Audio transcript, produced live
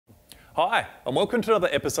Hi, and welcome to another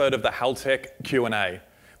episode of the Haltech Q&A,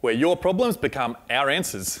 where your problems become our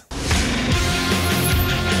answers.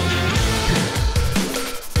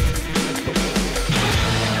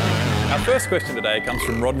 Our first question today comes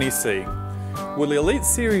from Rodney C. Will the Elite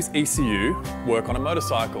Series ECU work on a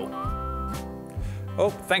motorcycle? Well,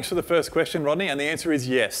 thanks for the first question, Rodney, and the answer is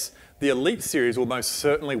yes. The Elite Series will most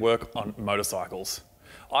certainly work on motorcycles.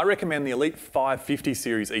 I recommend the Elite 550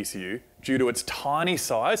 Series ECU due to its tiny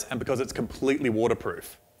size and because it's completely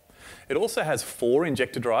waterproof. It also has 4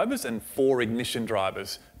 injector drivers and 4 ignition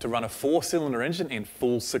drivers to run a 4-cylinder engine in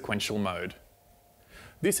full sequential mode.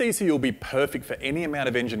 This ECU will be perfect for any amount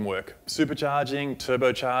of engine work, supercharging,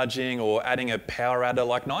 turbocharging, or adding a power adder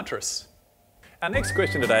like nitrous. Our next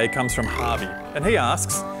question today comes from Harvey, and he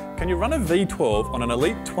asks, can you run a V12 on an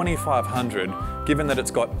Elite 2500 given that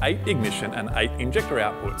it's got 8 ignition and 8 injector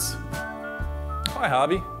outputs? Hi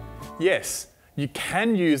Harvey. Yes, you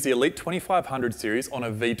can use the Elite 2500 series on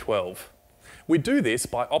a V12. We do this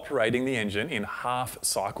by operating the engine in half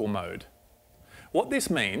cycle mode. What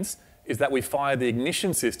this means is that we fire the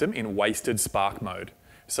ignition system in wasted spark mode.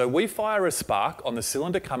 So we fire a spark on the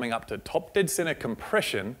cylinder coming up to top dead center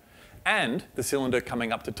compression and the cylinder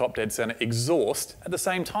coming up to top dead center exhaust at the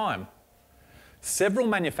same time. Several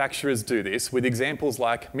manufacturers do this with examples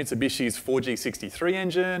like Mitsubishi's 4G63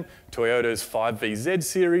 engine, Toyota's 5VZ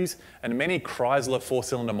series, and many Chrysler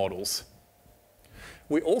 4-cylinder models.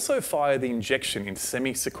 We also fire the injection in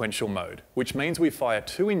semi-sequential mode, which means we fire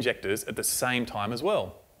 2 injectors at the same time as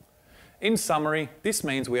well. In summary, this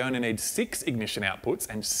means we only need 6 ignition outputs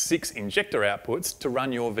and 6 injector outputs to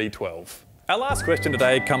run your V12. Our last question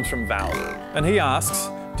today comes from Val, and he asks,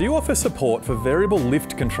 do you offer support for variable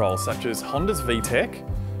lift control such as Honda's VTEC,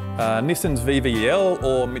 Nissan's VVL,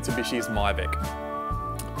 or Mitsubishi's MiVEC?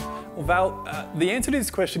 Well, Val, the answer to this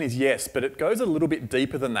question is yes, but it goes a little bit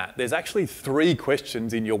deeper than that. There's actually 3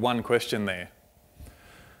 questions in your one question there.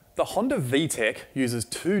 The Honda VTEC uses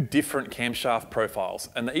 2 different camshaft profiles,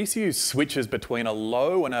 and the ECU switches between a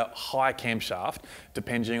low and a high camshaft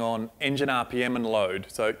depending on engine RPM and load.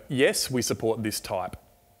 So yes, we support this type.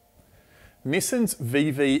 Nissan's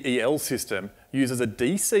VVEL system uses a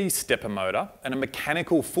DC stepper motor and a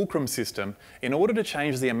mechanical fulcrum system in order to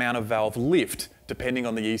change the amount of valve lift depending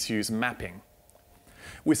on the ECU's mapping.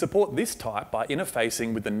 We support this type by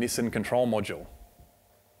interfacing with the Nissan control module.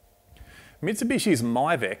 Mitsubishi's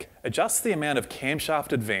MiVEC adjusts the amount of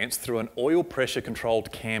camshaft advance through an oil pressure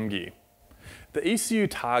controlled cam gear. The ECU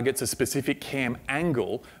targets a specific cam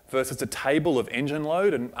angle versus a table of engine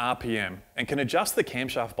load and RPM and can adjust the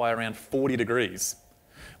camshaft by around 40 degrees.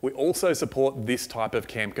 We also support this type of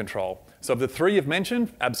cam control. So of the 3 you've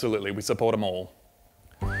mentioned, absolutely, we support them all.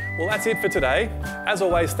 Well, that's it for today. As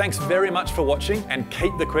always, thanks very much for watching and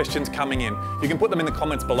keep the questions coming in. You can put them in the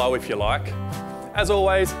comments below if you like. As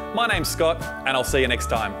always, my name's Scott, and I'll see you next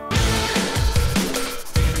time.